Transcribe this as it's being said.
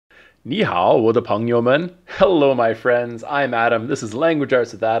Ni hao, 我的朋友们. Hello, my friends. I'm Adam. This is Language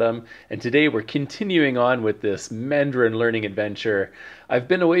Arts with Adam, and today we're continuing on with this Mandarin learning adventure. I've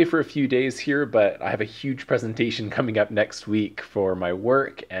been away for a few days here, but I have a huge presentation coming up next week for my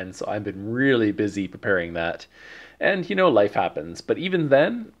work, and so I've been really busy preparing that. And life happens. But even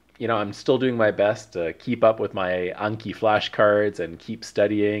then, I'm still doing my best to keep up with my Anki flashcards and keep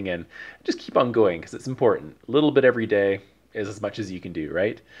studying and just keep on going because it's important. A little bit every day is as much as you can do,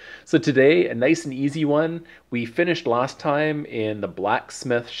 right? So today, a nice and easy one. We finished last time in the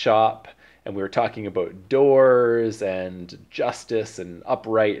blacksmith shop and we were talking about doors and justice and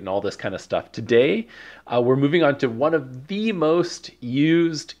upright and all this kind of stuff. Today, we're moving on to one of the most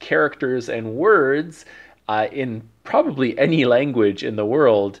used characters and words in probably any language in the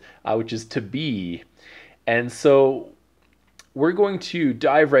world, which is to be. And so we're going to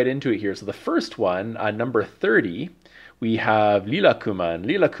dive right into it here. So the first one, number 30, we have Lila Kuma, and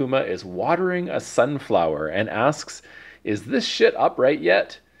Lila Kuma is watering a sunflower and asks, is this shit upright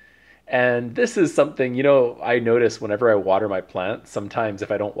yet? And this is something, I notice whenever I water my plants, sometimes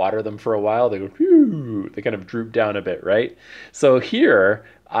if I don't water them for a while, they go, whew, they kind of droop down a bit, right? So here,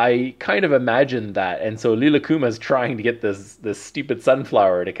 I kind of imagine that. And so Lila Kuma is trying to get this stupid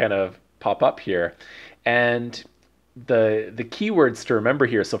sunflower to kind of pop up here. And the keywords to remember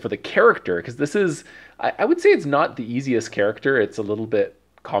here, so for the character, because this is, I would say it's not the easiest character. It's a little bit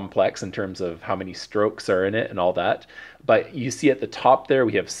complex in terms of how many strokes are in it and all that. But you see at the top there,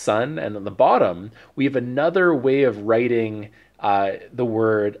 we have sun, and on the bottom, we have another way of writing the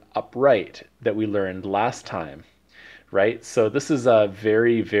word upright that we learned last time, right? So this is a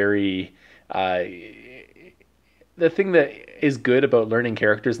very, very, the thing that is good about learning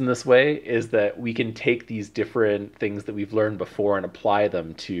characters in this way is that we can take these different things that we've learned before and apply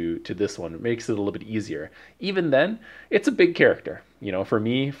them to this one. It makes it a little bit easier. Even then, it's a big character. For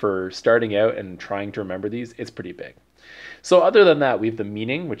me, for starting out and trying to remember these, it's pretty big. So other than that, we have the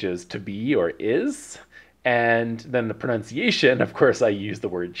meaning, which is to be or is. And then the pronunciation, of course, I use the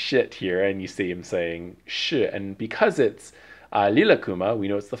word shit here, and you see him saying sh. And because it's Lila Kuma, we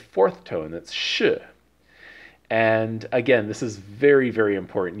know it's the fourth tone, that's sh. And again, this is very, very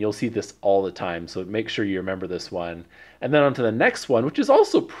important. You'll see this all the time, so make sure you remember this one. And then on to the next one, which is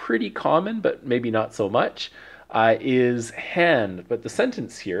also pretty common, but maybe not so much, is hand. But the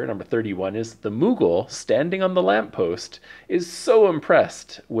sentence here, number 31, is the Mughal standing on the lamppost is so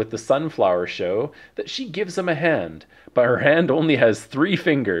impressed with the sunflower show that she gives him a hand. But her hand only has 3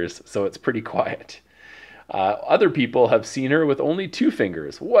 fingers, so it's pretty quiet. Other people have seen her with only 2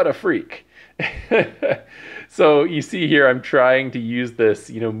 fingers. What a freak. So you see here, I'm trying to use this,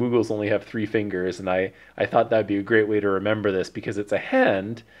 Mughals only have 3 fingers, and I thought that'd be a great way to remember this because it's a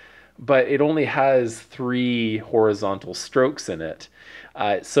hand, but it only has 3 horizontal strokes in it.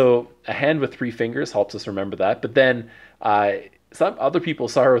 So a hand with 3 fingers helps us remember that, but then some other people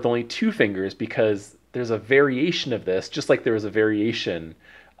saw her with only 2 fingers because there's a variation of this, just like there was a variation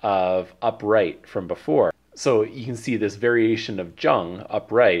of upright from before. So you can see this variation of zheng,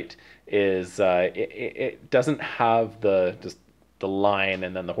 upright, is it doesn't have just the line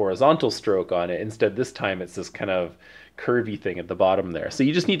and then the horizontal stroke on it. Instead, this time it's this kind of curvy thing at the bottom there. So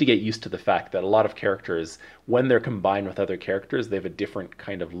you just need to get used to the fact that a lot of characters, when they're combined with other characters, they have a different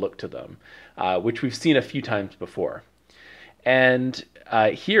kind of look to them, which we've seen a few times before. And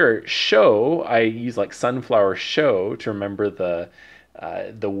here, show, I use like sunflower show to remember the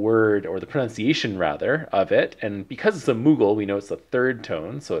word, or the pronunciation rather, of it. And because it's a Mughal, we know it's the 3rd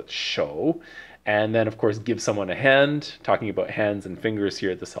tone, so it's show. And then, of course, give someone a hand. Talking about hands and fingers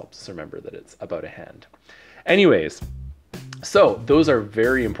here, this helps us remember that it's about a hand. Anyways, so those are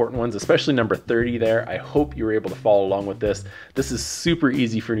very important ones, especially number 30 there. I hope you were able to follow along with this. This is super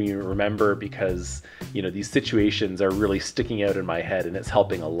easy for me to remember because, these situations are really sticking out in my head and it's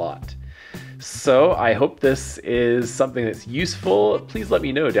helping a lot. So I hope this is something that's useful. Please let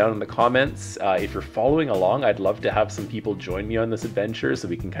me know down in the comments. If you're following along, I'd love to have some people join me on this adventure so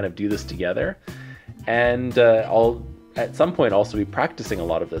we can kind of do this together. And I'll at some point also be practicing a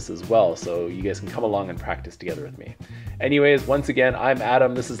lot of this as well, so you guys can come along and practice together with me. Anyways, once again, I'm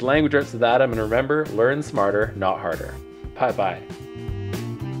Adam. This is Language Arts with Adam, and remember, learn smarter, not harder. Bye-bye.